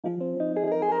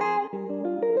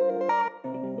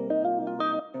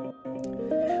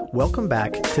Welcome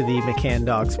back to the McCann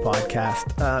Dogs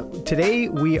podcast. Today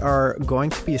we are going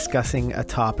to be discussing a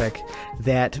topic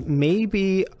that may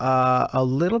be a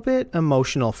little bit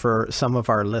emotional for some of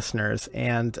our listeners.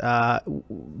 And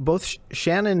both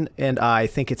Shannon and I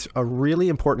think it's a really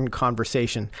important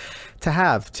conversation to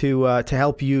have to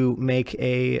help you make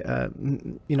eventually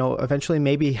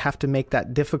maybe have to make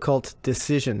that difficult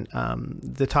decision.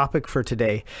 The topic for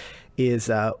today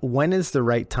is when is the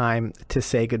right time to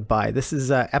say goodbye? This is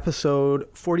episode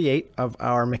 48 of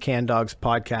our McCann Dogs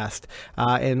podcast.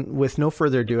 And with no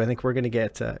further ado, I think we're going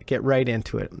to get right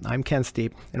into it. I'm Ken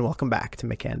Steep, and welcome back to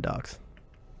McCann Dogs.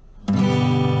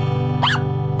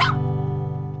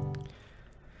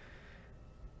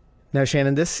 Now,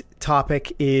 Shannon, this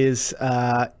topic is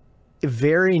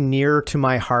very near to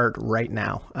my heart right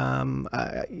now.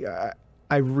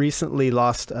 I recently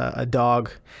lost a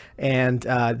dog, and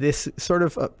this sort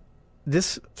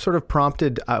of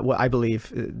prompted what I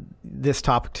believe this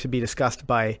topic to be discussed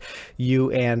by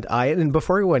you and I. And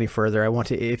before we go any further,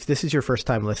 if this is your first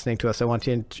time listening to us, I want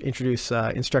to introduce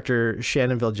instructor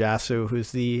Shannon Viljasu,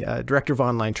 who's the director of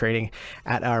online training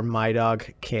at our My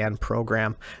Dog Can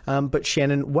program. But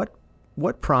Shannon,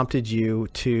 what prompted you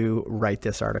to write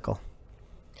this article?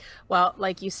 Well,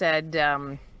 like you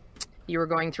said, you were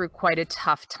going through quite a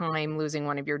tough time losing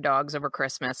one of your dogs over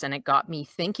Christmas, and it got me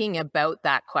thinking about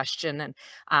that question. And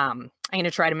I'm going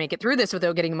to try to make it through this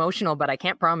without getting emotional, but I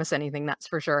can't promise anything, that's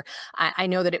for sure. I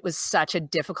know that it was such a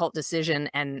difficult decision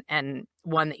and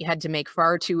one that you had to make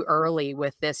far too early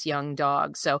with this young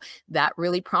dog. So that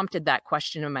really prompted that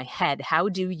question in my head. How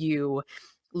do you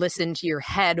listen to your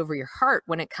head over your heart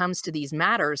when it comes to these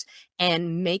matters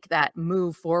and make that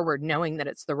move forward, knowing that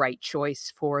it's the right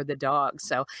choice for the dog?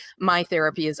 So my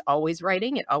therapy is always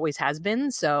writing. It always has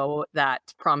been. So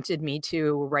that prompted me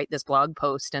to write this blog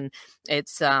post, and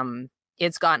it's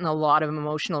gotten a lot of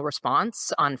emotional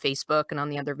response on Facebook and on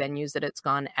the other venues that it's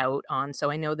gone out on.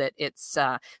 So I know that it's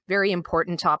a very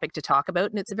important topic to talk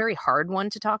about, and it's a very hard one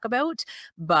to talk about,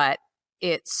 but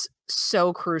it's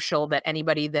so crucial that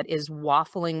anybody that is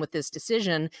waffling with this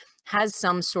decision has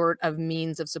some sort of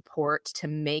means of support to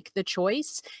make the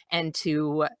choice and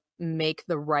to make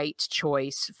the right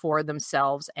choice for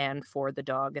themselves and for the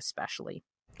dog especially.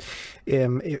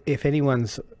 If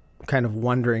anyone's kind of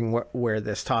wondering where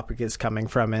this topic is coming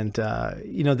from, and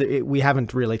we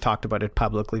haven't really talked about it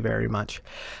publicly very much,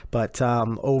 but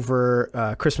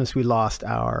over Christmas we lost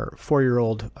our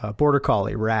 4-year-old border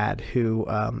collie Rad, who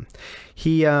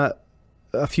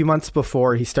a few months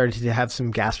before he started to have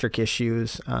some gastric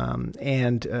issues,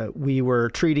 and we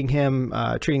were treating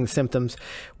the symptoms.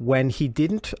 When he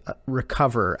didn't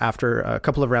recover after a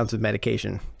couple of rounds of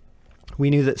medication, we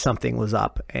knew that something was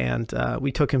up, and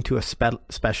we took him to a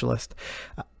specialist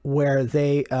where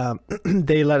they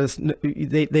let us.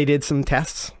 They did some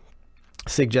tests,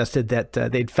 suggested that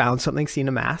they'd found something, seen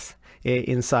a mass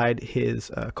inside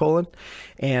his colon,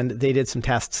 and they did some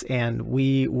tests, and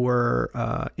we were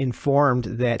informed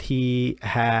that he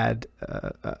had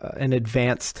an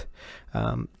advanced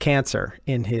cancer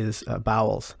in his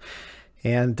bowels,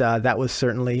 and that was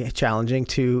certainly challenging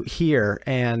to hear,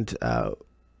 and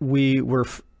we were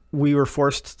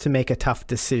forced to make a tough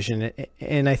decision.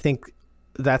 And I think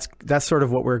that's sort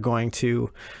of what we're going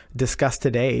to discuss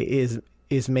today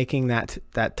is making that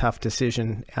tough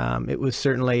decision. It was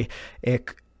certainly,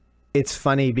 it's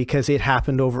funny because it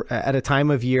happened over at a time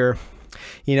of year,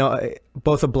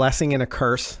 both a blessing and a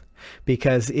curse,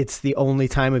 because it's the only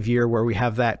time of year where we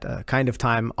have that kind of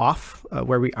time off,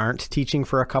 where we aren't teaching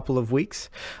for a couple of weeks,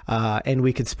 and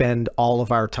we could spend all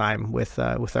of our time with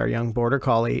our young border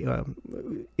collie.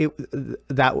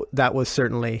 That was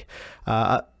certainly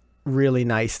really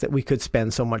nice that we could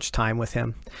spend so much time with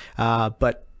him.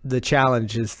 But the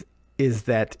challenge is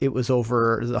that it was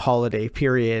over the holiday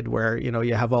period where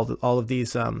you have all of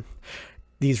these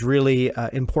really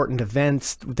important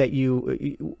events that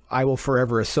I will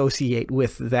forever associate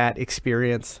with that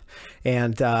experience,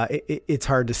 and it's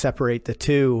hard to separate the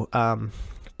two.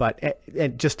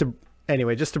 But just to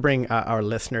bring our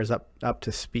listeners up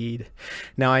to speed.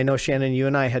 Now, I know, Shannon, you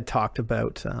and I had talked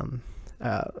about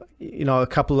a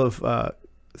couple of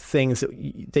things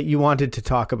that you wanted to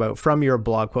talk about from your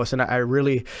blog post, and I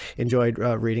really enjoyed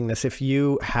reading this. If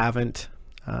you haven't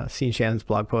seen Shannon's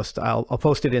blog post, I'll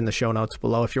post it in the show notes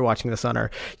below. If you're watching this on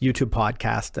our YouTube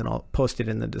podcast, then I'll post it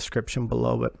in the description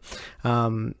below. But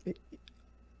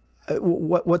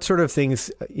what sort of things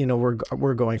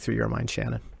were going through your mind,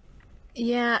 Shannon?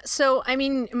 Yeah. So, I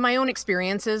mean, my own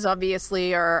experiences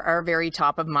obviously are very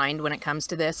top of mind when it comes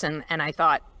to this. And I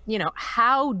thought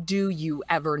how do you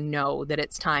ever know that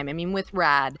it's time? I mean, with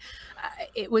Rad,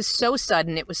 it was so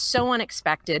sudden, it was so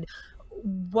unexpected.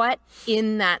 What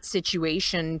in that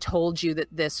situation told you that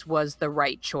this was the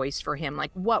right choice for him?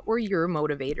 Like, what were your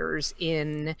motivators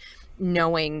in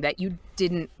knowing that you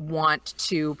didn't want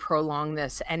to prolong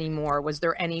this anymore? Was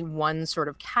there any one sort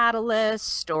of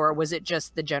catalyst, or was it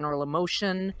just the general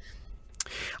emotion?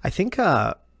 I think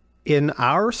in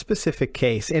our specific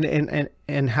case,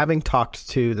 and having talked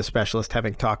to the specialist,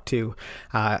 having talked to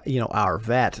our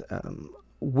vet,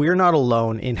 we're not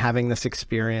alone in having this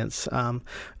experience.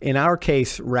 In our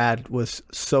case, Rad was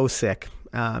so sick.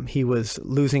 He was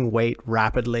losing weight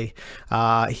rapidly.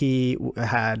 He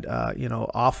had,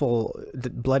 awful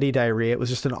bloody diarrhea. It was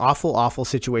just an awful, awful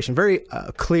situation. Very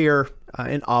clear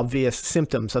and obvious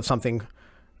symptoms of something,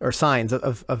 or signs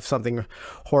of something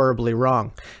horribly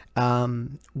wrong.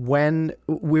 When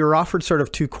we were offered sort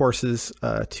of two courses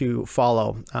to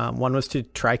follow, one was to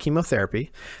try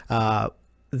chemotherapy.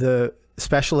 The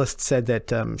specialist said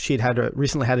that she'd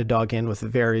recently had a dog in with a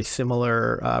very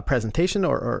similar presentation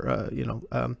or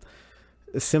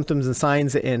symptoms and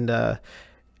signs, and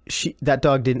that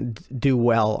dog didn't do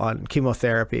well on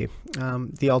chemotherapy.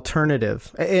 The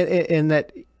alternative, and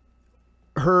that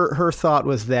her thought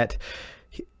was that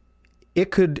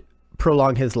it could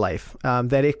prolong his life,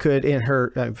 that it could, in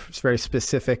her very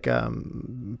specific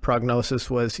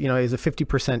prognosis was, he has a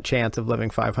 50% chance of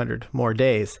living 500 more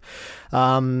days.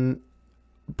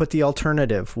 But the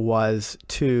alternative was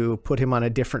to put him on a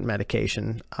different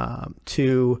medication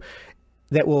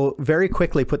that will very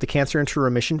quickly put the cancer into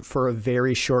remission for a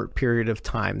very short period of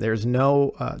time.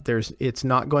 It's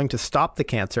not going to stop the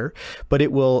cancer, but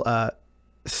it will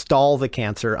stall the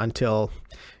cancer until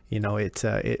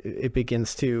it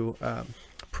begins to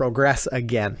progress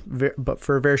again, but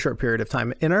for a very short period of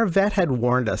time. And our vet had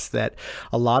warned us that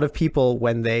a lot of people,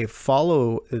 when they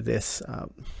follow this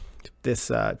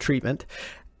treatment,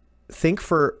 think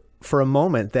for a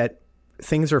moment that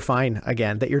things are fine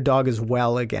again, that your dog is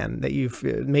well again, that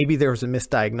maybe there was a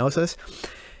misdiagnosis.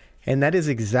 And that is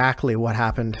exactly what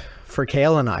happened for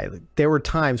Kale and I. There were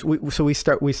times we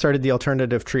started the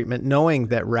alternative treatment knowing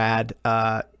that Rad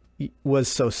was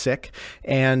so sick,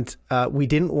 and we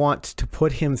didn't want to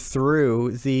put him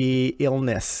through the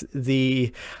illness,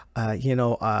 the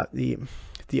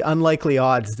unlikely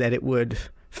odds that it would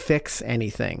fix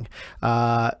anything.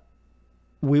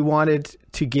 We wanted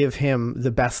to give him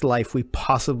the best life we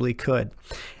possibly could,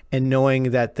 and knowing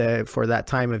that for that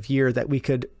time of year that we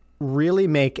could really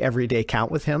make every day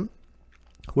count with him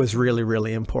was really,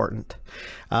 really important.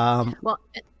 Go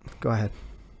ahead.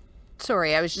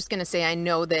 Sorry, I was just going to say, I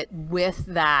know that with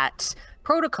that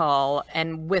protocol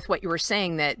and with what you were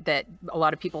saying, that a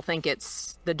lot of people think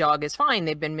it's the dog is fine,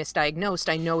 they've been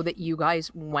misdiagnosed. I know that you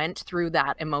guys went through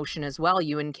that emotion as well.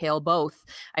 You and Kale both.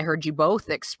 I heard you both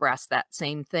express that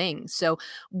same thing. So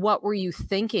what were you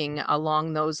thinking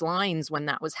along those lines when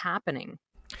that was happening?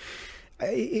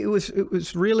 It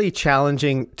was really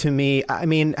challenging to me. I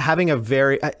mean,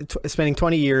 spending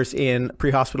 20 years in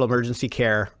pre-hospital emergency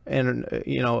care, and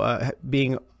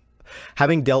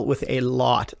having dealt with a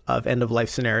lot of end-of-life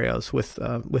scenarios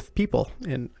with people,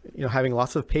 and having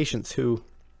lots of patients who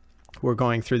were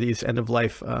going through these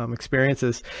end-of-life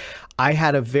experiences, I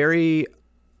had we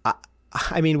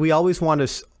always want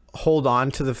to hold on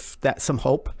to some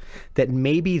hope that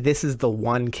maybe this is the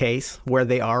one case where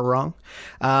they are wrong.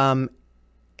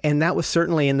 And that was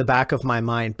certainly in the back of my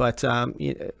mind. But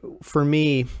for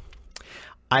me,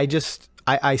 I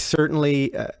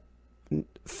certainly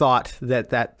thought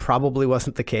that probably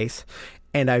wasn't the case.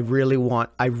 And I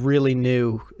really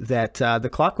knew that the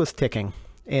clock was ticking.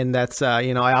 And that's,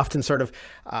 I often sort of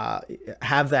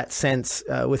have that sense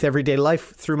with everyday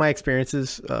life through my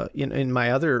experiences in my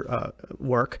other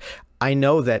work. I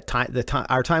know that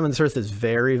our time on this earth is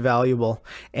very valuable,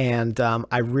 and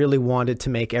I really wanted to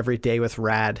make every day with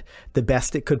Rad the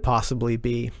best it could possibly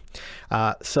be.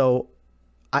 So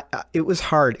it was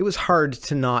hard. It was hard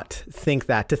to not think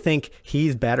that, to think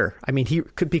he's better. I mean,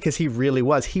 because he really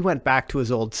was. He went back to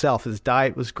his old self. His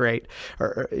diet was great,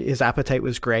 or his appetite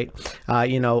was great.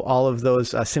 All of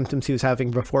those symptoms he was having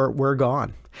before were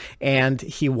gone. And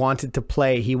he wanted to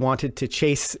play. He wanted to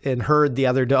chase and herd the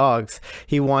other dogs.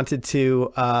 He wanted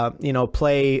to,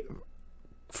 play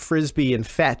frisbee and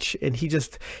fetch. And he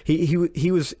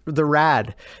was the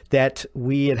Rad that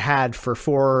we had for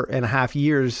 4.5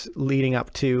 years leading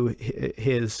up to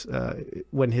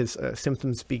when his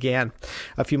symptoms began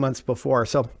a few months before.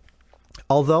 So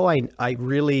although I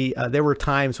really, there were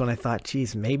times when I thought,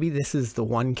 geez, maybe this is the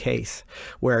one case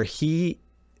where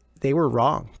they were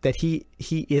wrong, that he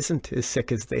isn't as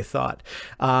sick as they thought.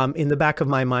 In the back of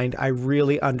my mind, I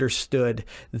really understood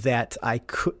that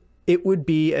it would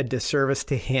be a disservice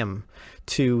to him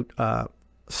to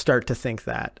start to think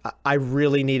that. I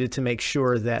really needed to make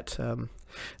sure that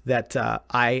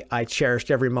I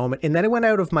cherished every moment, and that I went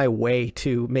out of my way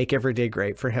to make every day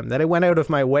great for him, that I went out of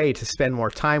my way to spend more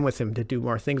time with him, to do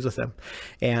more things with him.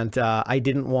 And I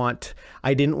didn't want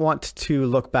to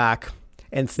look back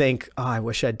and think, oh, I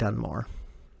wish I'd done more.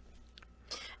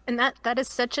 And that is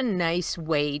such a nice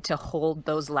way to hold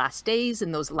those last days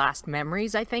and those last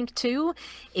memories, I think, too,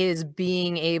 is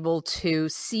being able to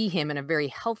see him in a very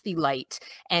healthy light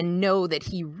and know that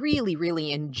he really,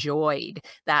 really enjoyed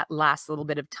that last little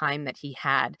bit of time that he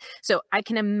had. So I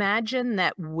can imagine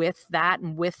that with that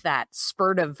and with that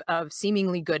spurt of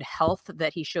seemingly good health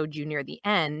that he showed you near the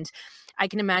end, I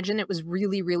can imagine it was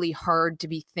really, really hard to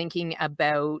be thinking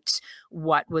about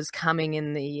what was coming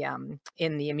in the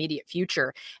immediate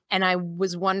future. And I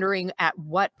was wondering, at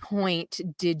what point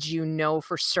did you know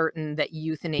for certain that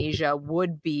euthanasia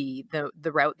would be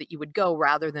the route that you would go,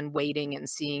 rather than waiting and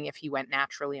seeing if he went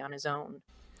naturally on his own?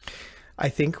 I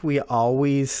think we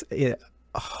always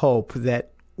hope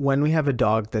that when we have a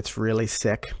dog that's really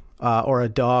sick, or a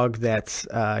dog that's,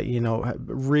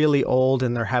 really old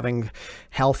and they're having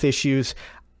health issues,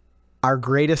 our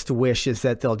greatest wish is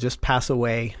that they'll just pass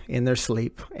away in their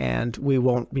sleep and we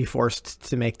won't be forced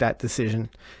to make that decision.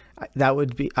 That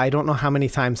would be, I don't know how many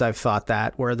times I've thought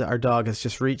that, where our dog has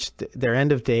just reached their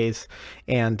end of days,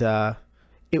 and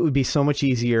it would be so much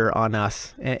easier on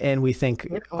us, and we think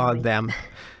on them.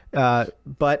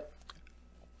 But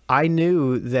I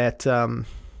knew that...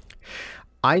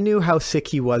 I knew how sick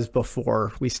he was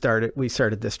before we started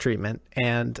this treatment,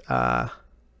 and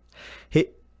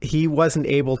he wasn't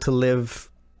able to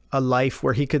live a life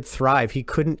where he could thrive. He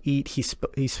couldn't eat. He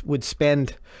would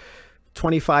spend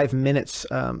 25 minutes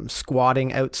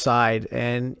squatting outside,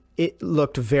 and it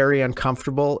looked very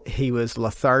uncomfortable. He was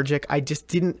lethargic. I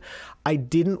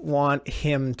didn't want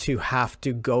him to have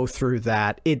to go through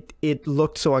that. It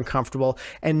looked so uncomfortable.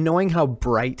 And knowing how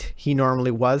bright he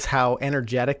normally was, how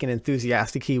energetic and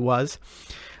enthusiastic he was,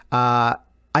 I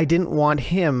didn't want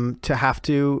him to have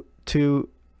to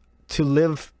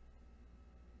live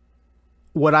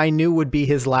what I knew would be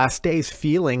his last days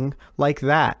feeling like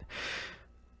that.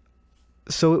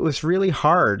 So it was really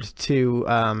hard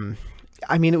to,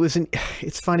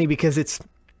 it's funny because it's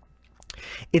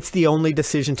the only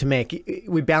decision to make.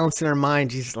 We balance in our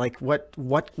mind. He's like,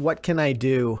 what can I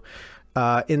do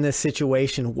in this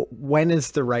situation? When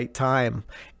is the right time?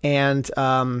 And,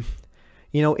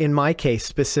 in my case,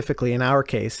 specifically in our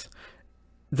case,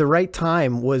 the right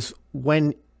time was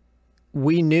when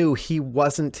we knew he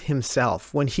wasn't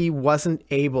himself, when he wasn't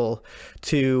able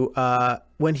to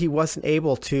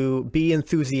be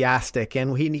enthusiastic,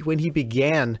 and when he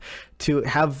began to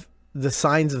have the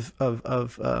signs of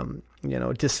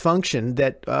dysfunction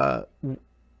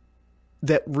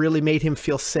that really made him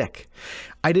feel sick.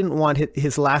 I didn't want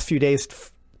his last few days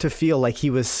to feel like he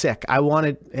was sick. I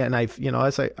wanted, and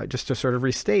as I just to sort of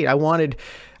restate, I wanted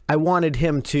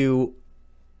him to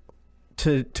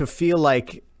feel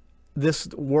like this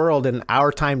world and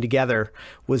our time together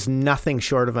was nothing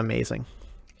short of amazing.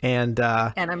 And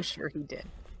I'm sure he did.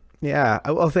 Yeah.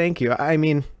 Well, thank you. I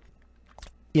mean,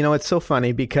 it's so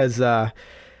funny because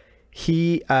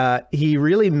he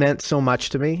really meant so much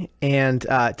to me, and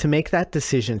to make that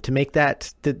decision,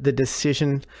 the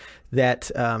decision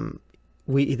that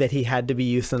that he had to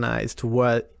be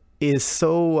euthanized is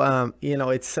so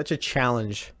it's such a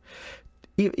challenge.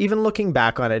 Even looking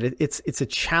back on it, it's a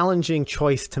challenging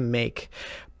choice to make.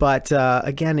 But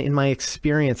again, in my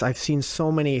experience, I've seen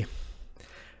so many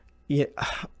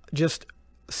just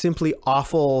simply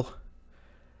awful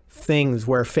things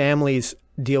where families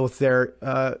deal with their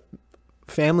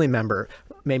family member.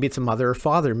 Maybe it's a mother or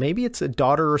father. Maybe it's a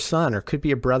daughter or son, or could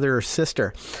be a brother or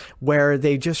sister, where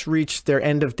they just reach their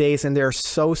end of days and they're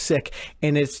so sick.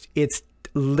 And it's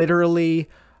literally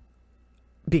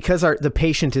because the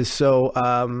patient is so,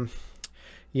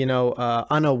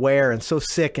 unaware and so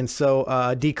sick and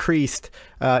so decreased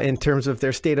in terms of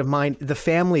their state of mind, the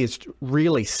family is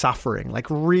really suffering, like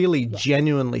really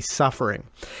genuinely suffering.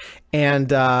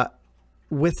 And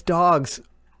with dogs,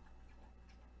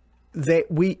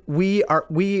 we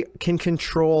can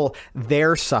control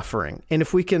their suffering, and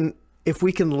if we can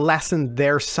lessen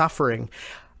their suffering,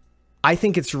 I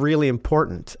think it's really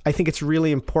important. I think it's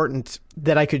really important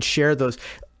that I could share those.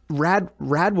 Rad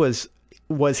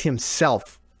was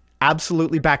himself,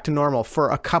 absolutely back to normal for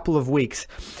a couple of weeks.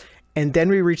 And then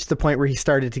we reached the point where he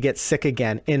started to get sick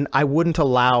again, and I wouldn't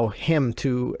allow him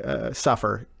to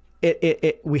suffer.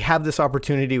 we have this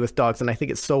opportunity with dogs, and I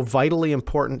think it's so vitally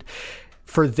important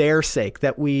for their sake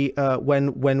that we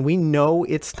when we know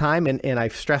it's time, and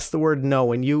I've stressed the word know,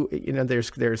 when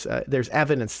there's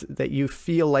evidence that you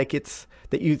feel like it's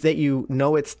that you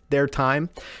know it's their time,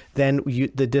 then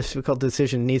the difficult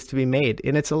decision needs to be made,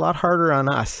 and it's a lot harder on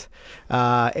us,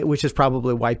 which is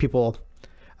probably why people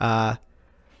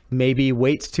maybe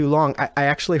waits too long. I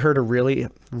actually heard a really,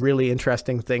 really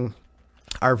interesting thing.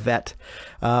 Our vet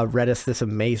read us this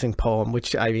amazing poem,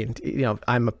 which, I mean,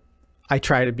 I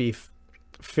try to be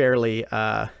fairly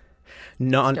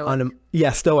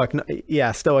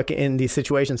stoic in these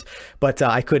situations, but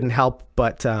I couldn't help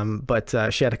but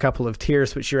shed a couple of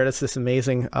tears. But she read us this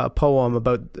amazing poem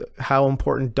about how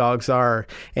important dogs are,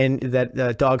 and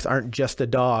that dogs aren't just a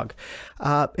dog.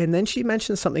 And then she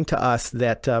mentioned something to us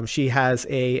that she has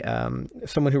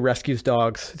someone who rescues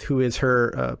dogs, who is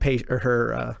her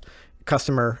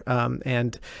customer,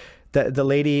 and the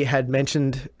lady had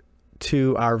mentioned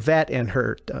to our vet and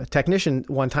her technician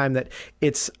one time that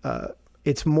it's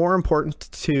more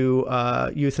important to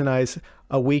euthanize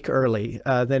a week early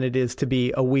than it is to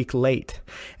be a week late.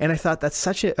 And I thought that's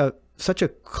such a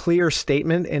clear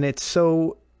statement, and it's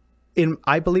so.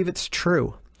 I believe it's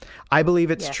true. I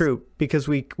believe it's true, because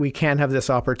we can have this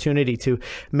opportunity to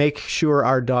make sure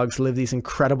our dogs live these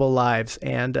incredible lives,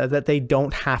 and that they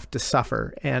don't have to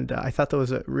suffer. And I thought that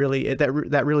was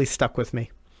that really stuck with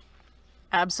me.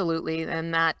 Absolutely.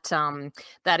 And that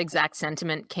exact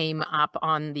sentiment came up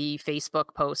on the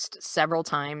Facebook post several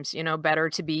times. Better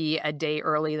to be a day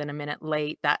early than a minute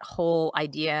late, that whole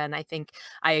idea. And I think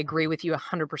I agree with you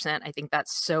 100%. I think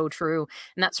that's so true.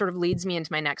 And that sort of leads me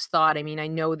into my next thought. I mean, I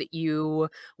know that you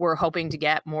were hoping to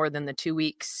get more than the 2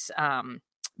 weeks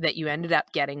that you ended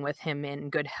up getting with him in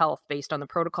good health based on the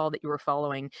protocol that you were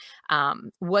following.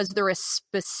 Was there a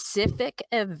specific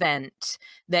event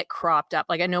that cropped up?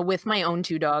 Like, I know with my own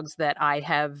 2 dogs that I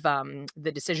have,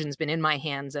 the decision's been in my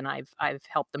hands, and I've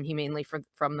helped them humanely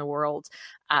from the world.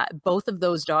 Both of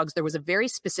those dogs, there was a very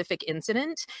specific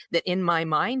incident that in my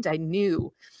mind, I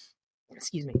knew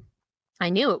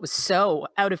it was so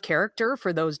out of character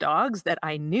for those dogs that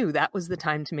I knew that was the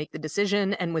time to make the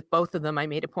decision. And with both of them, I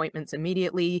made appointments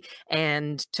immediately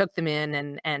and took them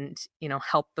in and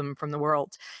helped them from the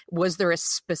world. Was there a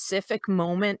specific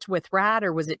moment with Rad,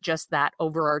 or was it just that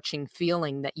overarching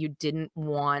feeling that you didn't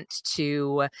want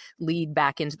to lead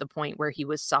back into the point where he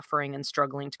was suffering and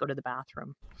struggling to go to the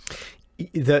bathroom?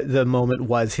 The moment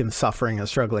was him suffering and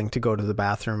struggling to go to the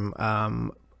bathroom.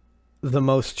 The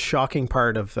most shocking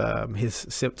part of his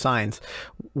signs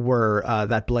were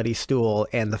that bloody stool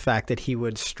and the fact that he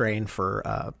would strain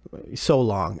for so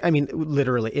long. I mean,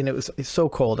 literally, and it was so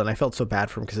cold, and I felt so bad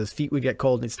for him because his feet would get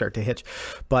cold and he'd start to hitch.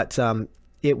 But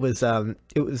it was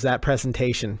that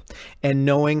presentation, and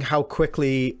knowing how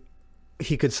quickly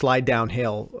he could slide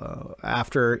downhill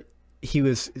after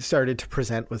he started to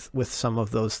present with some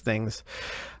of those things.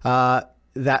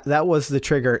 That was the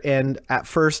trigger, and at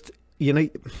first, we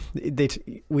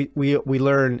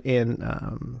learn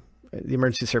in the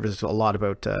emergency services a lot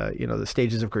about the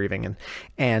stages of grieving,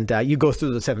 and you go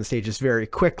through the 7 stages very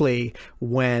quickly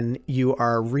when you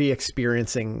are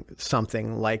re-experiencing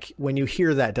something, like when you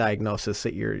hear that diagnosis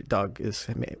that your dog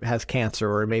has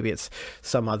cancer, or maybe it's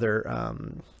some other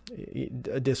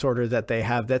disorder that they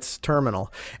have that's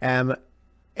terminal.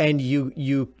 And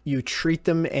you treat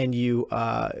them, and you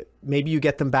maybe you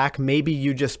get them back, maybe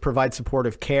you just provide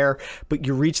supportive care, but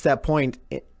you reach that point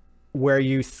where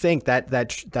you think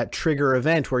that trigger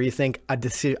event where you think I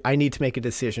need to make a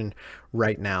decision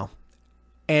right now.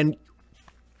 And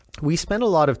we spend a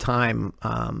lot of time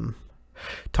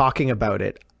talking about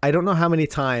it. I don't know how many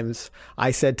times I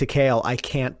said to Kale, I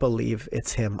can't believe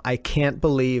it's him. I can't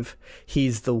believe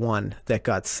he's the one that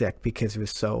got sick, because he was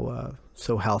so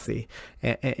healthy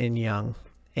and young.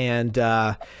 And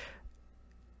I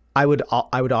would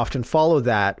often follow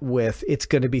that with, it's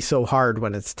going to be so hard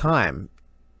when it's time.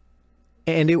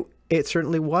 And it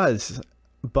certainly was.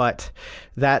 But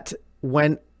that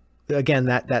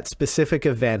specific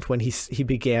event when he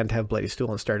began to have bloody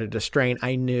stool and started to strain,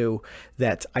 I knew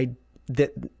that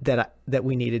that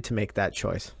we needed to make that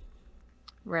choice.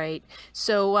 Right.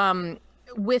 So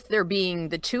with there being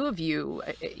the 2 of you,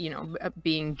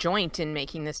 being joint in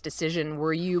making this decision,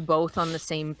 were you both on the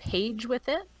same page with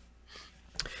it?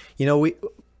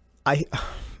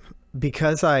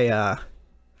 Because I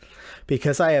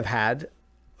have had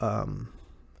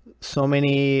so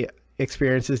many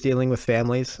experiences dealing with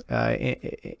families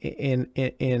in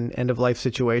end of life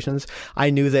situations, I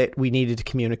knew that we needed to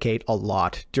communicate a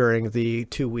lot during the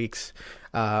 2 weeks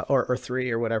or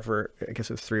 3 or whatever. I guess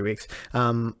it was 3 weeks.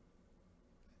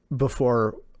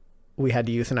 before we had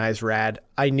to euthanize Rad,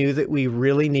 I knew that we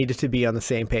really needed to be on the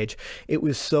same page. It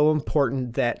was so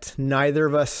important that neither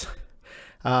of us,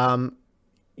 had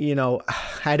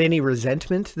any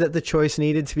resentment that the choice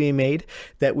needed to be made,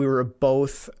 that we were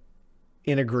both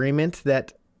in agreement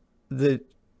that the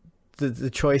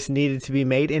choice needed to be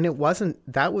made. And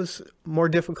that was more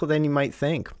difficult than you might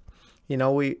think.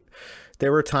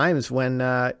 There were times when,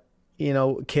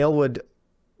 Kale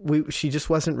she just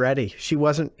wasn't ready. She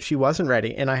wasn't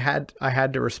ready. And I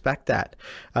had to respect that.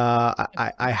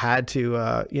 I had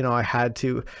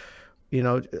to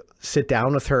sit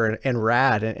down with her and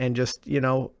Rad and just,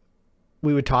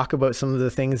 we would talk about some of the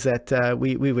things that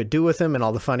we would do with him and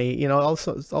all the funny,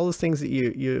 also all those things that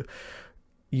you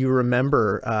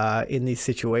remember in these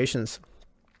situations.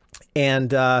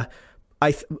 And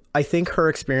I think her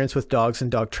experience with dogs and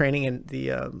dog training and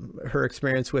her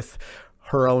experience with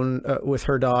her own with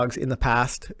her dogs in the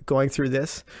past going through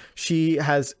this, she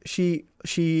has a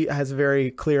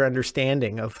very clear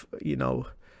understanding of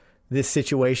this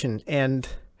situation and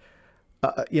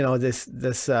this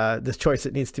choice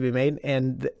that needs to be made,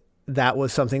 and that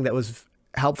was something that was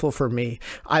helpful for me.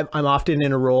 I'm often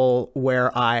in a role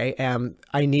where I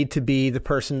need to be the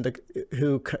person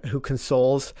who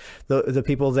consoles the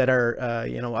people that are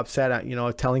upset.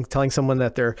 Telling someone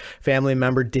that their family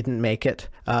member didn't make it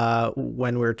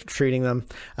when we're treating them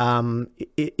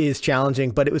is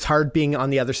challenging. But it was hard being on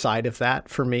the other side of that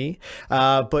for me.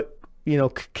 But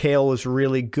Kale was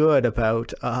really good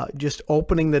about just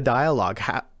opening the dialogue.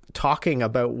 Talking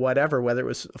about whether it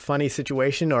was a funny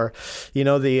situation or,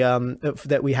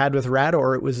 that we had with Rad,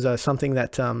 or it was something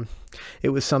that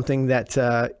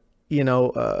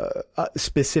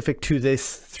specific to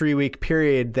this 3-week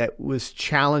period that was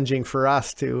challenging for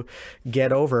us to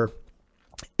get over.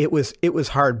 It was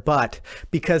hard, but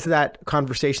because that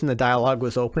conversation, the dialogue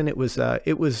was open, it was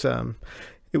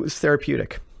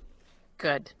therapeutic.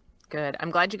 Good.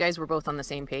 I'm glad you guys were both on the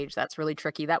same page. That's really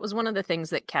tricky. That was one of the things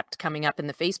that kept coming up in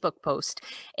the Facebook post.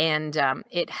 And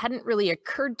it hadn't really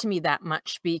occurred to me that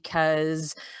much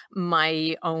because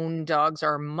my own dogs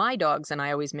are my dogs. And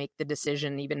I always make the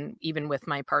decision, even with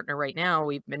my partner right now.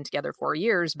 We've been together 4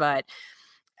 years, but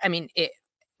I mean,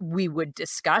 we would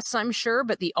discuss, I'm sure,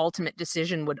 but the ultimate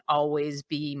decision would always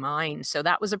be mine. So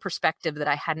that was a perspective that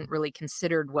I hadn't really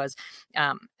considered, was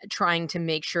trying to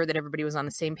make sure that everybody was on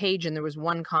the same page. And there was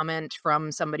one comment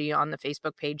from somebody on the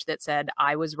Facebook page that said,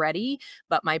 I was ready,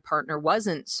 but my partner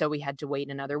wasn't. So we had to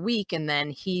wait another week. And then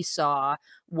he saw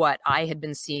what I had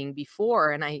been seeing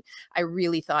before. And I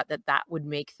really thought that would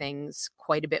make things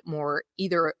quite a bit more,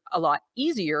 either a lot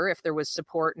easier if there was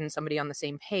support and somebody on the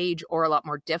same page, or a lot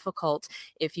more difficult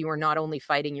if you were not only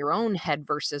fighting your own head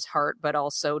versus heart, but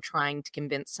also trying to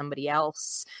convince somebody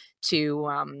else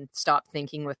to stop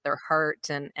thinking with their heart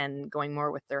and going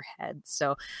more with their head.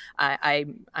 So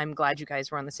I'm glad you guys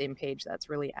were on the same page. That's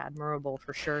really admirable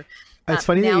for sure. It's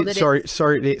funny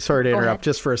sorry to interrupt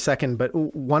just for a second, but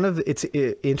it's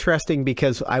interesting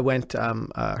because I went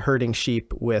herding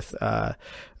sheep with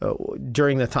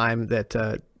during the time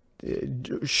that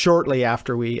shortly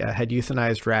after we had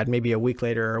euthanized Rad, maybe a week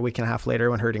later or a week and a half later,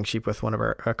 when herding sheep with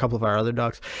a couple of our other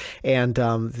dogs, and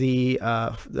the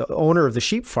owner of the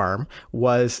sheep farm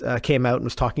came out and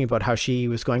was talking about how she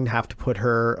was going to have to put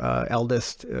her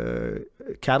eldest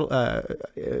cattle, I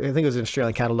think it was an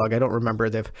Australian cattle dog. I don't remember.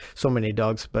 They have so many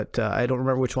dogs, but I don't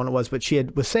remember which one it was. But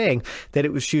was saying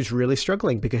that she was really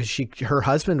struggling because her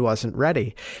husband wasn't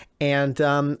ready,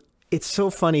 and it's so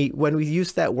funny when we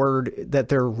use that word that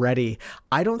they're ready.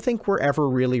 I don't think we're ever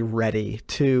really ready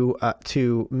to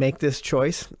make this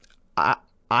choice. I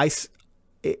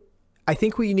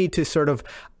think we need to sort of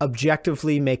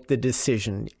objectively make the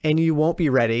decision, and you won't be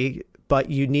ready, but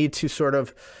you need to sort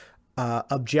of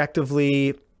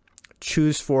objectively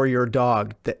choose for your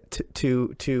dog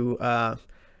to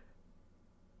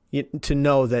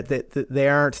know that they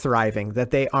aren't thriving,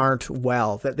 that they aren't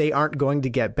well, that they aren't going to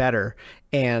get better.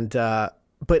 And,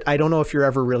 but I don't know if you're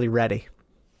ever really ready.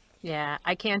 Yeah,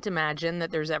 I can't imagine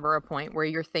that there's ever a point where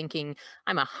you're thinking,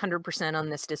 I'm 100% on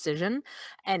this decision.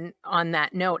 And on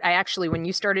that note, I actually, when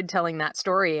you started telling that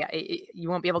story, you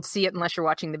won't be able to see it unless you're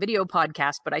watching the video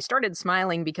podcast, but I started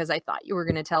smiling because I thought you were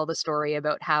going to tell the story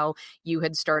about how you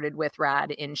had started with Rad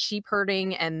in sheep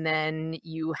herding, and then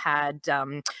you had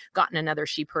gotten another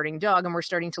sheep herding dog, and we're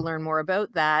starting to learn more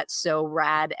about that. So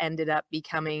Rad ended up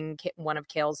becoming one of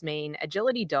Kale's main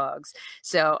agility dogs.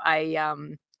 So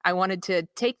I wanted to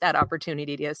take that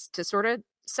opportunity to sort of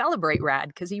celebrate Rad,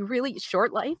 because he really,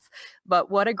 short life, but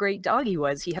what a great dog he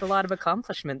was. He had a lot of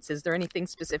accomplishments. Is there anything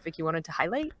specific you wanted to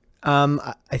highlight?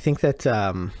 I think that,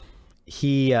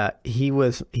 he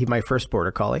my first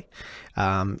border collie.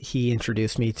 He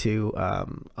introduced me to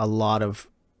a lot of.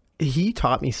 He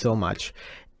taught me so much,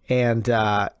 and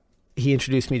he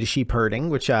introduced me to sheep herding,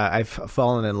 which I've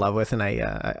fallen in love with, and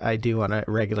I do on a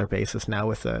regular basis now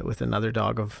with another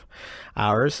dog of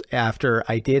ours. After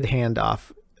I did hand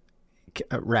off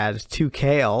Rad to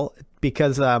Kale,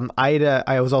 because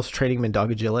I was also training him in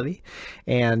dog agility,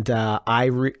 and I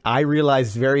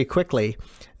realized very quickly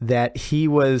that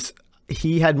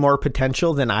he had more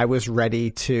potential than I was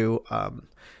ready to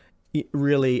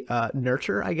really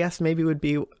nurture, I guess maybe would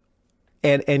be.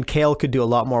 And Kale could do a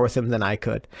lot more with him than I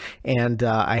could, and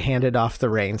I handed off the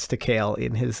reins to Kale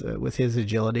in his with his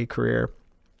agility career.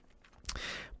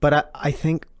 But I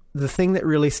think the thing that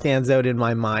really stands out in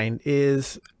my mind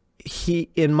is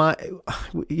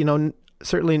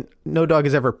certainly no dog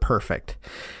is ever perfect,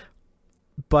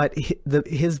 but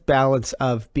his balance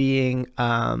of being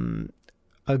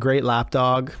a great lap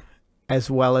dog, as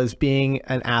well as being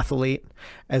an athlete,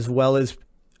 as well as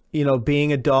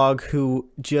being a dog who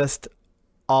just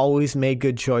always made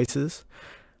good choices.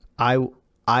 I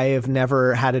have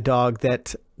never had a dog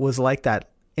that was like that.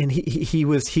 And he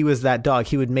was that dog.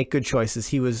 He would make good choices.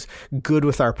 He was good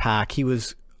with our pack. He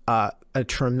was a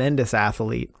tremendous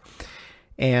athlete.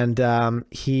 And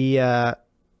he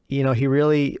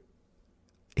really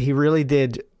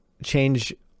did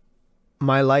change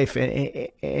my life,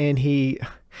 and he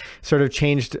sort of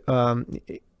changed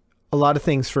a lot of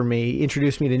things for me,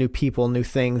 introduced me to new people, new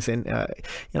things. And, I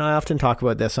often talk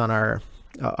about this on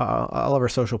all of our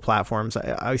social platforms.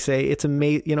 I say it's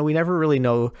amazing. We never really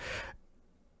know.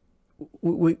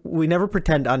 We never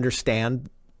pretend to understand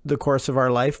the course of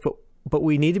our life, but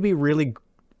we need to be really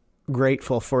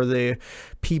grateful for the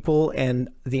people and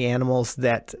the animals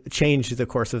that change the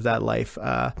course of that life.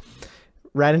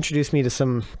 Rad introduced me to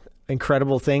some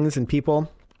incredible things and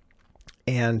people,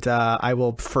 and I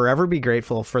will forever be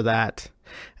grateful for that.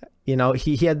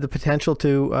 He had the potential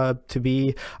to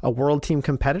be a world team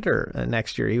competitor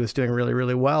next year. He was doing really,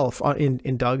 really well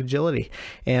in dog agility.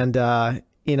 And,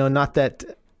 not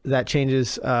that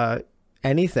changes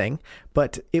anything,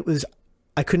 but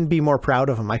I couldn't be more proud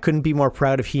of him. I couldn't be more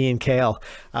proud of he and Kale.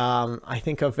 I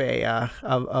think of a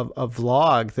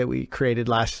vlog that we created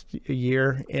last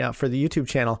year for the YouTube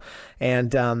channel,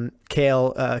 and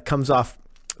Kale comes off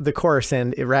the course,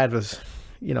 and Rad was,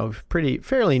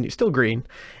 fairly new, still green,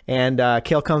 and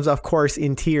Kale comes off course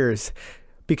in tears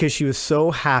because she was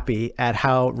so happy at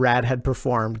how Rad had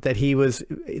performed, that he was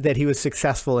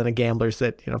successful in a Gamblers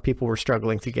that people were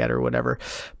struggling to get or whatever.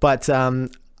 But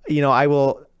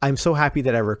I'm so happy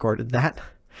that I recorded that,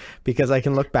 because I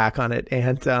can look back on it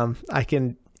and I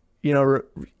can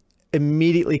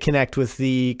immediately connect with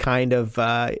the kind of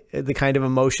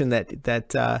emotion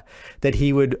that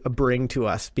he would bring to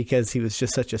us, because he was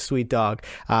just such a sweet dog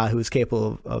who was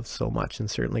capable of so much,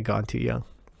 and certainly gone too young.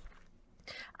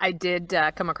 I did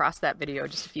come across that video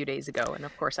just a few days ago, and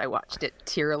of course I watched it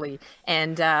tearily.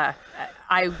 And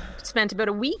I spent about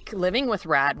a week living with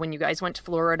Rad when you guys went to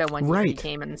Florida one year. He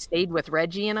came and stayed with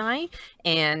Reggie and I,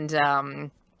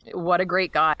 and what a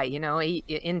great guy. He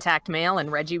intact male,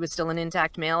 and Reggie was still an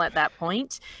intact male at that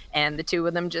point, and the two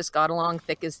of them just got along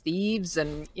thick as thieves.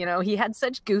 And he had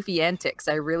such goofy antics.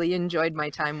 I really enjoyed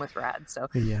my time with Rad, so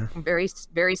yeah. I'm very,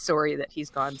 very sorry that he's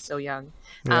gone so young.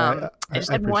 I just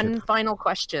had one final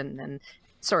question, and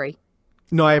sorry.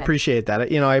 No, I appreciate that.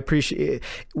 I appreciate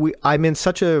I'm in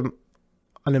such an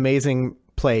amazing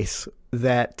place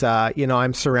that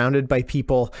I'm surrounded by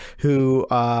people who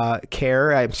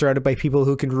care. I'm surrounded by people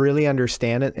who can really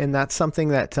understand it, and that's something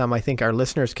that I think our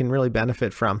listeners can really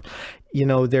benefit from.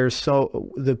 There's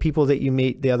the people that you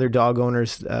meet, the other dog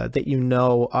owners that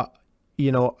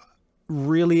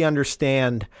really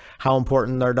understand how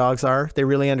important our dogs are. They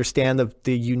really understand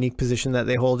the unique position that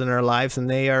they hold in our lives, and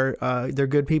they're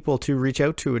good people to reach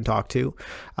out to and talk to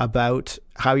about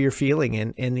how you're feeling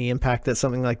and the impact that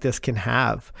something like this can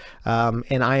have.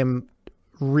 And I am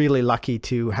really lucky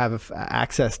to have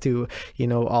access to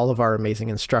all of our amazing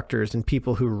instructors and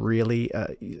people who really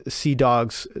see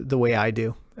dogs the way I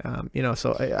do.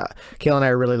 So Kale and I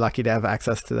are really lucky to have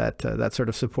access to that sort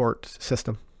of support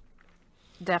system.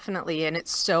 Definitely. And it's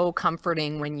so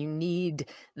comforting when you need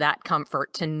that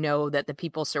comfort to know that the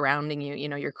people surrounding you,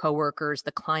 your coworkers,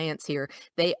 the clients here,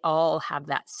 they all have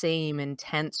that same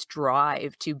intense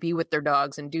drive to be with their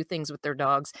dogs and do things with their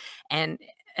dogs and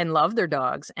love their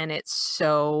dogs. And it's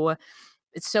so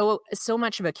it's so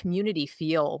much of a community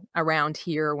feel around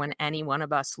here when any one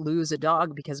of us lose a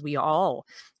dog, because we all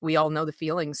know the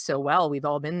feelings so well. We've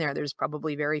all been there. There's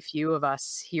probably very few of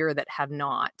us here that have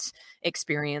not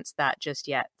experienced that just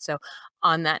yet. So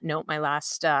on that note, my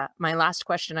last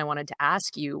question I wanted to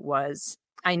ask you was,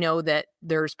 I know that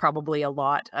there's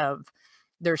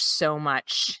so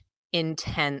much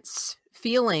intense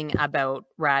feeling about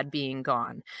Rad being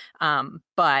gone.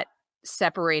 But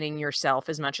separating yourself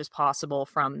as much as possible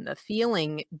from the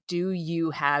feeling, do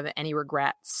you have any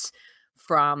regrets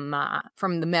from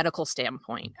the medical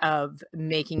standpoint of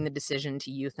making the decision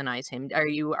to euthanize him? Are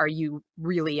you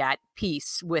really at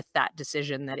peace with that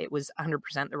decision, that it was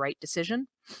 100% the right decision?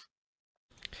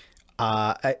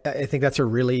 I think that's a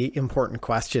really important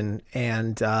question,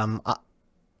 and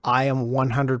I am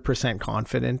 100%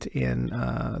 confident in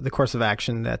the course of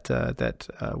action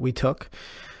that we took.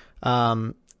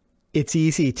 It's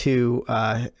easy to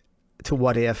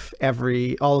what if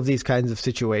all of these kinds of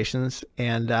situations,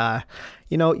 and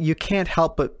you can't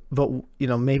help but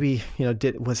maybe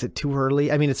was it too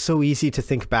early? I mean, it's so easy to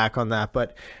think back on that,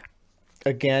 but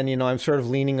again, I'm sort of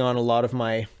leaning on a lot of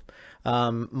my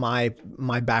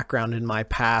my background and my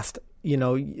past.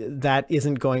 That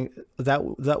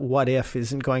what if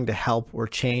isn't going to help or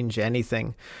change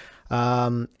anything.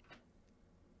 And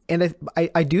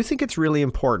I do think it's really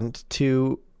important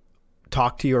to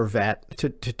talk to your vet, to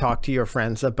talk to your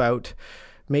friends about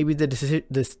maybe the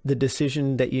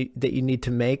decision that you need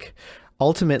to make.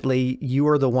 Ultimately, you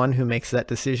are the one who makes that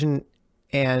decision,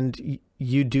 and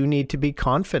you do need to be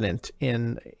confident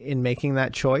in making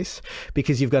that choice,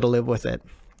 because you've got to live with it.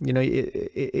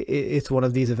 It's one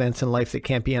of these events in life that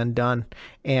can't be undone,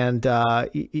 and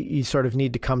you sort of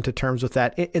need to come to terms with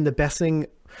that. And the best thing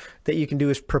that you can do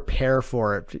is prepare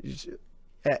for it.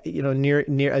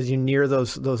 Near as you near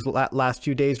those last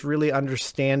few days, really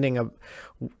understanding of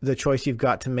the choice you've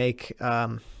got to make.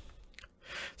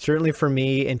 Certainly for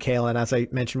me and Kaylin, as I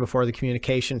mentioned before, the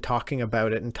communication, talking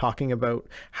about it and talking about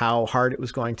how hard it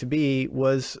was going to be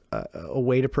was a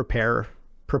way to prepare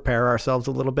ourselves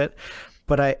a little bit.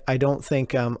 But I don't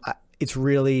think it's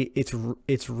really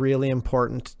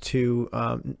important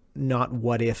to not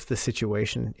what if the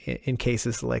situation in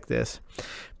cases like this,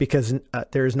 because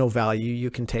there is no value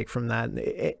you can take from that,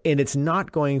 and it's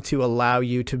not going to allow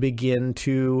you to begin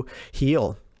to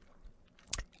heal.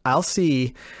 I'll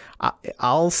see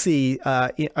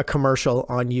a commercial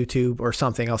on YouTube or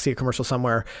something. I'll see a commercial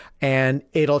somewhere, and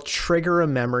it'll trigger a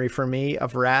memory for me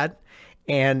of Rad.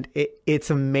 And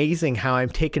it's amazing how I'm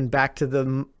taken back to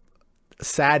the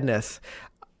sadness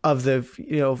of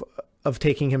of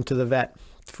taking him to the vet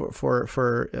for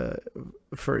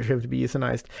him to be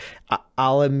euthanized.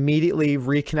 I'll immediately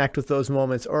reconnect with those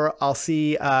moments, or I'll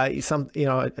see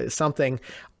something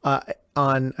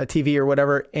on a TV or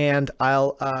whatever, and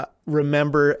I'll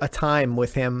remember a time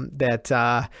with him that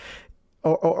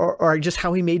or just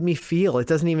how he made me feel. It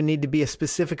doesn't even need to be a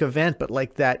specific event, but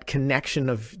like that connection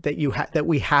that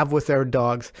we have with our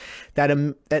dogs, that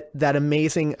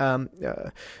amazing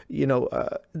that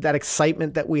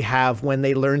excitement that we have when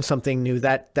they learn something new,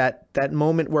 that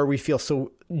moment where we feel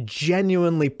so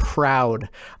genuinely proud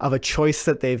of a choice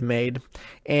that they've made.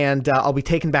 And I'll be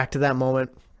taken back to that moment.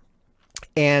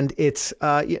 And it's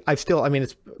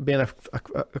it's been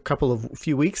a couple of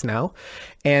few weeks now,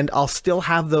 and I'll still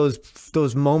have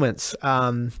those moments.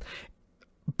 But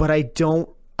I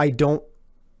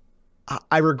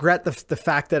regret the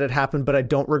fact that it happened, but I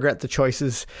don't regret the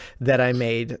choices that I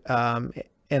made. And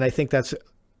I think that's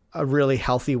a really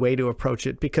healthy way to approach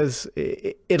it, because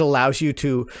it allows you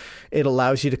to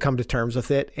come to terms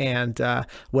with it, and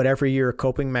whatever your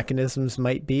coping mechanisms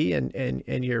might be,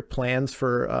 and your plans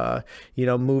for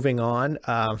moving on,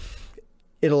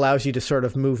 it allows you to sort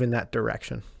of move in that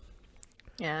direction.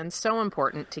 Yeah, and so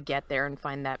important to get there and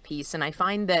find that peace. And I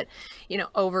find that,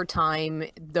 over time,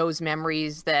 those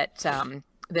memories that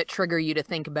trigger you to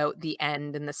think about the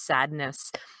end and the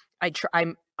sadness,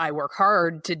 I work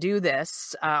hard to do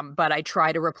this, but I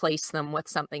try to replace them with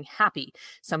something happy,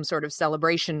 some sort of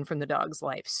celebration from the dog's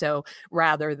life. So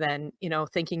rather than,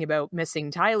 thinking about missing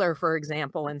Tyler, for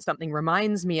example, and something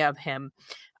reminds me of him,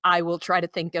 I will try to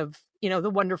think of,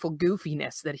 the wonderful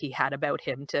goofiness that he had about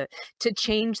him, to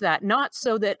change that, not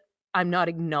so that I'm not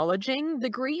acknowledging the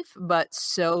grief, but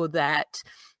so that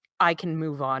I can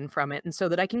move on from it, and so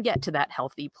that I can get to that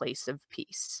healthy place of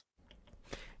peace.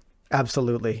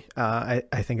 Absolutely. I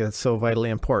think that's so vitally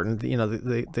important.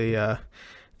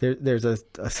 There's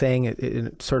a saying,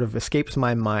 it sort of escapes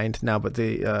my mind now, but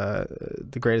the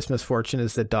greatest misfortune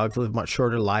is that dogs live much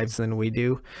shorter lives than we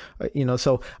do.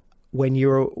 So when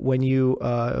you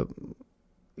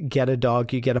get a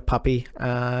dog, you get a puppy,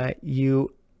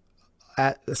 you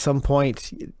at some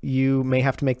point you may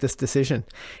have to make this decision,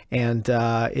 and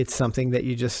it's something that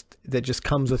that just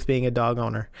comes with being a dog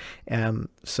owner.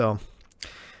 So,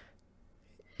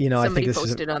 Somebody I think this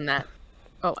posted on that.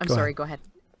 Oh, I'm sorry. Go ahead.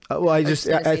 Well, I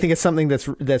think it's something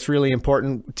that's really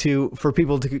important for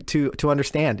people to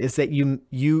understand, is that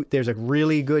there's a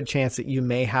really good chance that you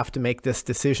may have to make this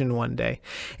decision one day.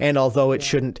 And although it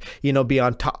shouldn't, be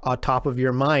on top of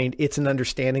your mind, it's an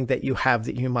understanding that you have,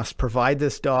 that you must provide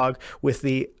this dog with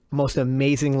the most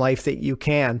amazing life that you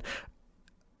can.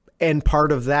 And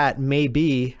part of that may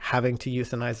be having to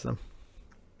euthanize them.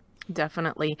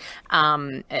 Definitely.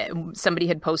 Somebody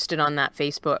had posted on that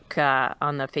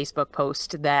on the Facebook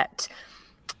post, that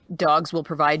dogs will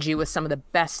provide you with some of the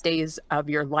best days of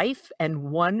your life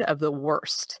and one of the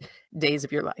worst days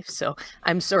of your life. So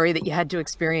I'm sorry that you had to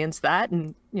experience that.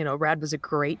 And, Rad was a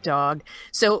great dog.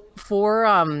 So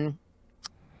for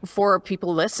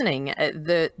people listening,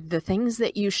 the things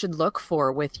that you should look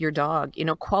for with your dog,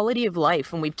 quality of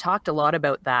life. And we've talked a lot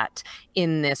about that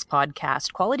in this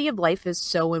podcast. Quality of life is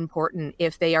so important.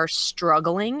 If they are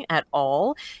struggling at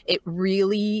all, it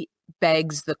really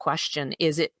begs the question,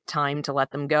 is it time to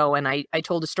let them go? And I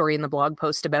told a story in the blog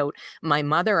post about my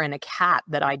mother and a cat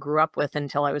that I grew up with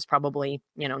until I was probably,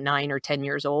 9 or 10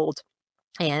 years old.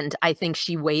 And I think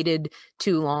she waited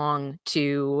too long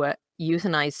to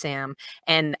euthanize Sam.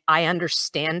 And I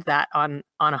understand that on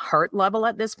a heart level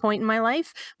at this point in my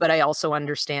life, but I also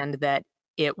understand that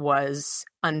it was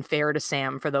unfair to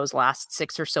Sam for those last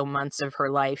 6 or so months of her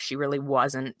life. She really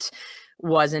wasn't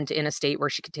in a state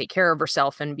where she could take care of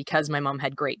herself. And because my mom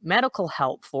had great medical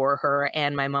help for her,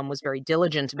 and my mom was very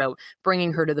diligent about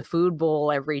bringing her to the food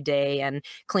bowl every day and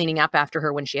cleaning up after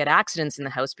her when she had accidents in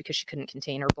the house because she couldn't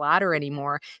contain her bladder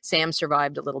anymore, Sam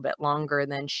survived a little bit longer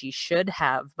than she should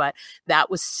have. But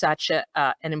that was such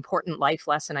an important life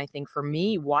lesson, I think, for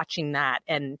me, watching that.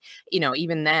 And,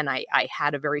 even then I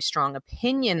had a very strong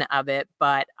opinion of it,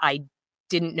 but I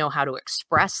didn't know how to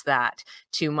express that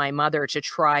to my mother, to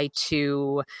try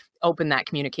to open that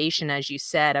communication. As you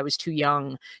said, I was too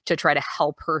young to try to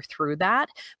help her through that,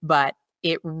 but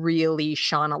it really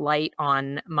shone a light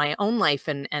on my own life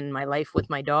and my life with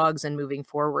my dogs and moving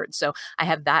forward. So I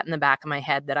have that in the back of my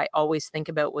head that I always think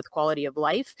about with quality of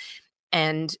life,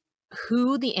 and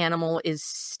who the animal is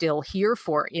still here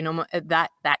for.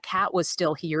 That cat was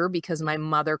still here because my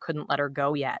mother couldn't let her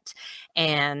go yet.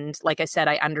 And like I said,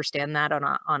 I understand that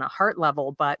on a heart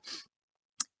level, but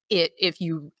if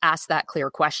you ask that clear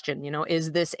question,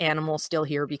 is this animal still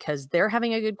here because they're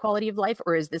having a good quality of life,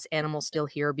 or is this animal still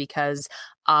here because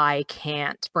I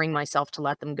can't bring myself to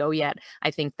let them go yet? I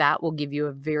think that will give you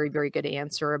a very, very good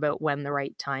answer about when the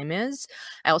right time is.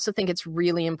 I also think it's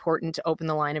really important to open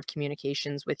the line of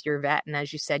communications with your vet. And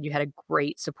as you said, you had a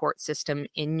great support system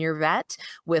in your vet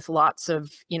with lots of,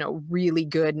 really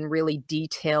good and really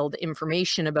detailed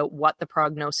information about what the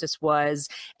prognosis was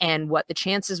and what the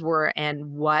chances were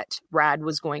and what Rad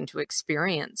was going to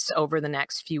experience over the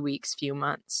next few weeks, few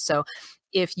months. So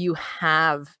if you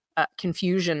have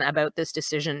confusion about this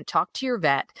decision, talk to your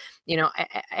vet.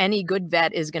 Any good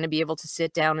vet is going to be able to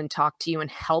sit down and talk to you and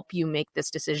help you make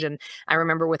this decision. I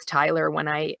remember with Tyler, when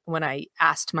I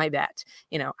asked my vet,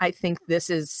 I think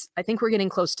we're getting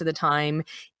close to the time.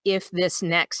 If this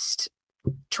next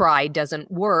try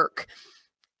doesn't work,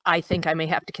 I think I may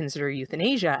have to consider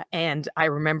euthanasia. And I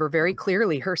remember very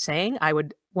clearly her saying I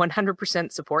would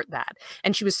 100% support that.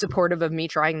 And she was supportive of me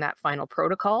trying that final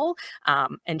protocol.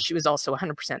 And she was also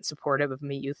 100% supportive of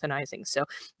me euthanizing. So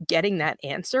getting that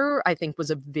answer, I think,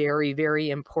 was a very, very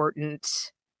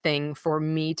important thing for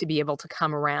me to be able to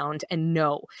come around and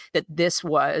know that this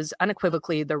was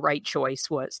unequivocally the right choice,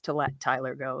 was to let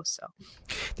Tyler go. So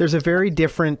there's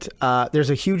there's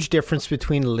a huge difference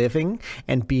between living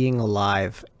and being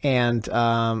alive. And,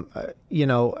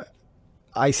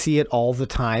 I see it all the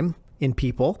time in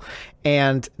people,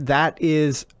 and that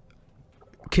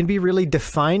can be really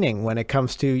defining when it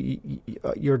comes to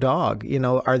your dog.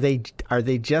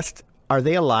 Are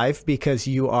they alive because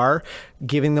you are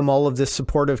giving them all of this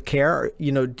supportive care?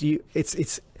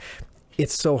 It's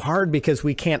so hard because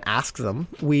we can't ask them.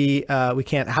 We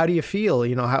can't. How do you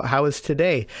feel? How is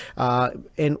today?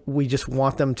 And we just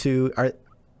want them to.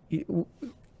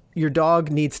 Your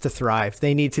dog needs to thrive.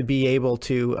 They need to be able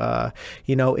to,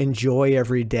 enjoy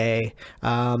every day.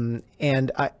 And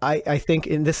I think,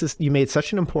 and you made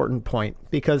such an important point,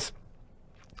 because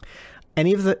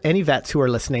any vets who are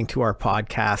listening to our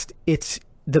podcast, it's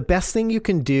the best thing you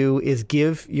can do is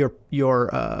give your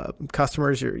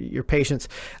customers, your patients,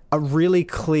 a really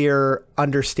clear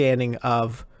understanding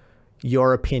of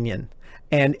your opinion.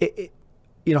 And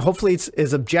hopefully it's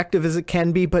as objective as it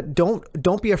can be, but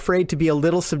don't be afraid to be a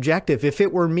little subjective. If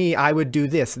it were me, I would do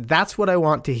this. That's what I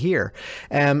want to hear.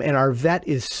 And our vet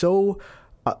is so.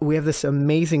 We have this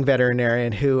amazing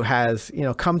veterinarian who has,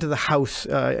 come to the house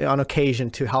on occasion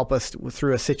to help us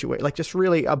through a situation, like just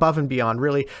really above and beyond,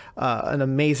 really an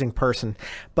amazing person.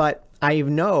 But I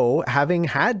know, having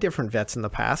had different vets in the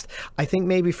past, I think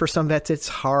maybe for some vets it's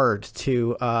hard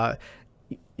to,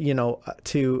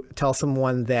 to tell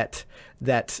someone that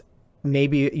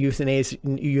maybe euthanasia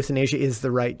is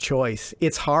the right choice.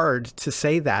 It's hard to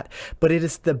say that, but it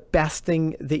is the best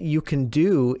thing that you can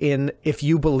do if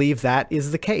you believe that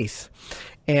is the case.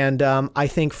 And I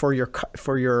think for your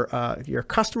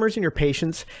customers and your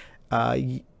patients,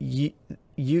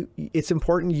 it's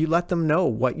important you let them know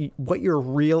what your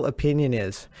real opinion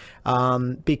is,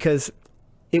 because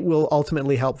it will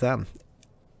ultimately help them.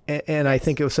 And I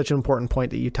think it was such an important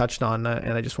point that you touched on,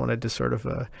 and I just wanted to sort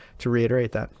of to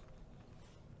reiterate that.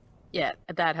 Yeah,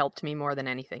 that helped me more than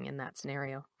anything in that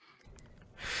scenario.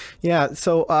 Yeah,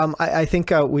 so I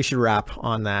think we should wrap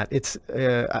on that. It's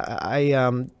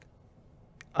I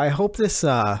hope this.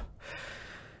 I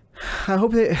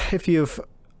hope that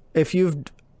if you've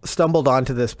stumbled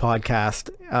onto this podcast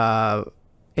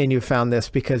and you found this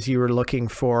because you were looking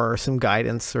for some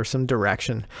guidance or some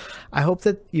direction, I hope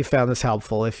that you found this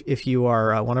helpful. If you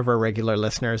are one of our regular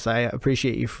listeners, I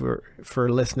appreciate you for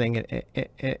listening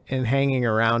and hanging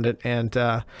around it, and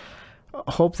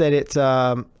hope that it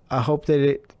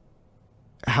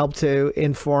helped to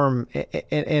inform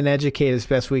and educate as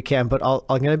best we can. But I'm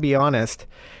going to be honest.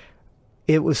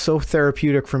 It was so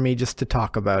therapeutic for me just to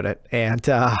talk about it, and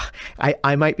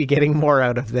I might be getting more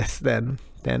out of this than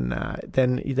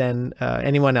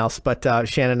anyone else. But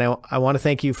Shannon, I want to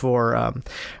thank you for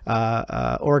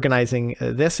organizing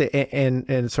this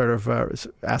and sort of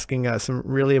asking some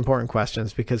really important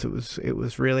questions, because it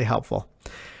was really helpful.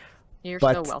 You're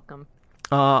so welcome.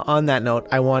 On that note,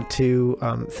 I want to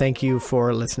thank you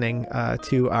for listening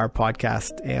to our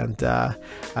podcast. And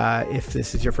if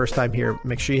this is your first time here,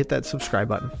 make sure you hit that subscribe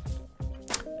button.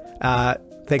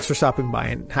 Thanks for stopping by,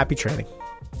 and happy training.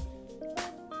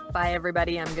 Bye,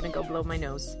 everybody. I'm going to go blow my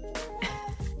nose.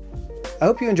 I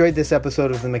hope you enjoyed this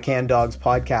episode of the McCann Dogs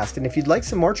podcast. And if you'd like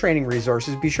some more training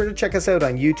resources, be sure to check us out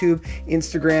on YouTube,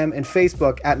 Instagram, and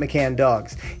Facebook at McCann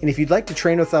Dogs. And if you'd like to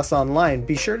train with us online,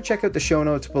 be sure to check out the show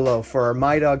notes below for our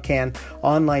My Dog Can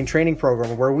online training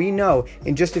program, where we know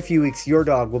in just a few weeks your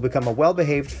dog will become a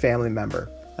well-behaved family member.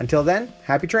 Until then,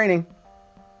 happy training.